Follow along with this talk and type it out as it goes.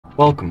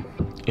Welcome.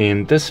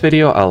 In this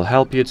video, I'll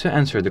help you to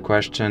answer the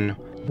question,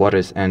 what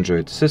is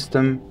Android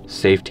System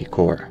Safety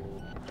Core?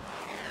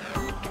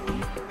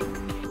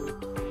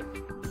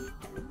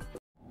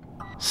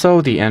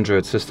 So the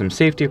Android System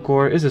Safety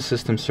Core is a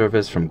system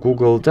service from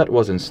Google that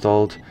was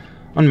installed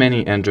on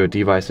many Android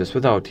devices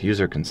without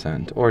user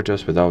consent, or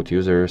just without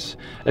users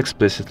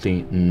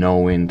explicitly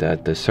knowing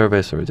that the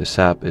service or this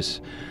app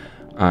is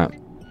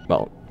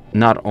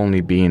not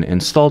only being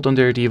installed on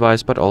their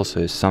device, but also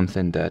is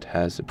something that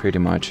has a pretty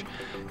much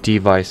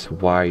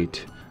device-wide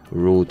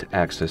root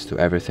access to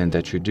everything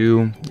that you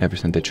do,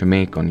 everything that you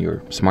make on your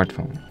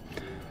smartphone.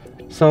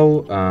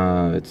 So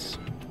it's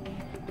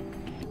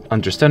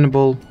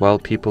understandable why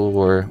people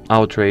were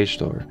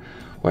outraged, or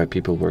why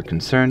people were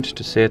concerned,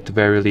 to say at the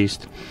very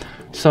least.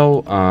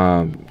 So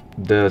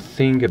the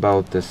thing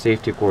about the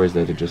safety core is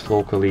that it just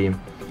locally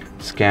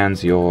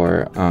scans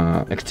your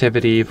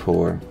activity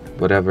for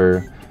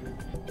whatever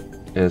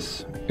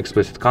is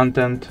explicit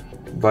content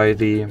by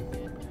the,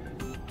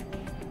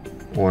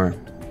 or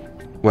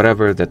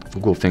whatever that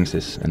Google thinks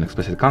is an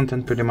explicit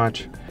content, pretty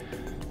much,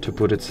 to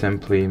put it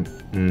simply.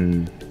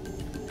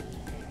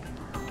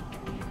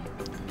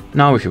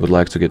 Now, if you would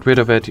like to get rid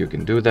of it, you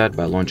can do that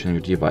by launching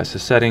your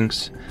device's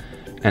settings,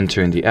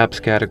 entering the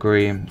apps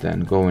category,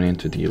 then going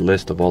into the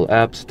list of all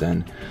apps,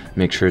 then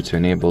make sure to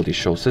enable the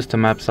show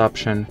system apps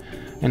option,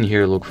 and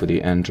here look for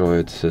the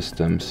Android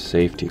System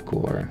Safety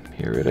Core.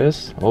 Here it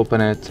is,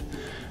 open it,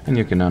 and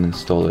you can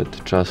uninstall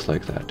it just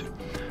like that.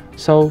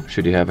 So,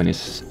 should you have any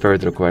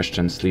further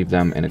questions, leave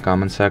them in the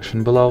comment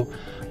section below.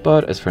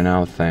 But as for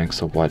now, thanks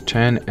for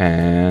watching,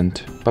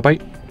 and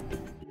bye-bye.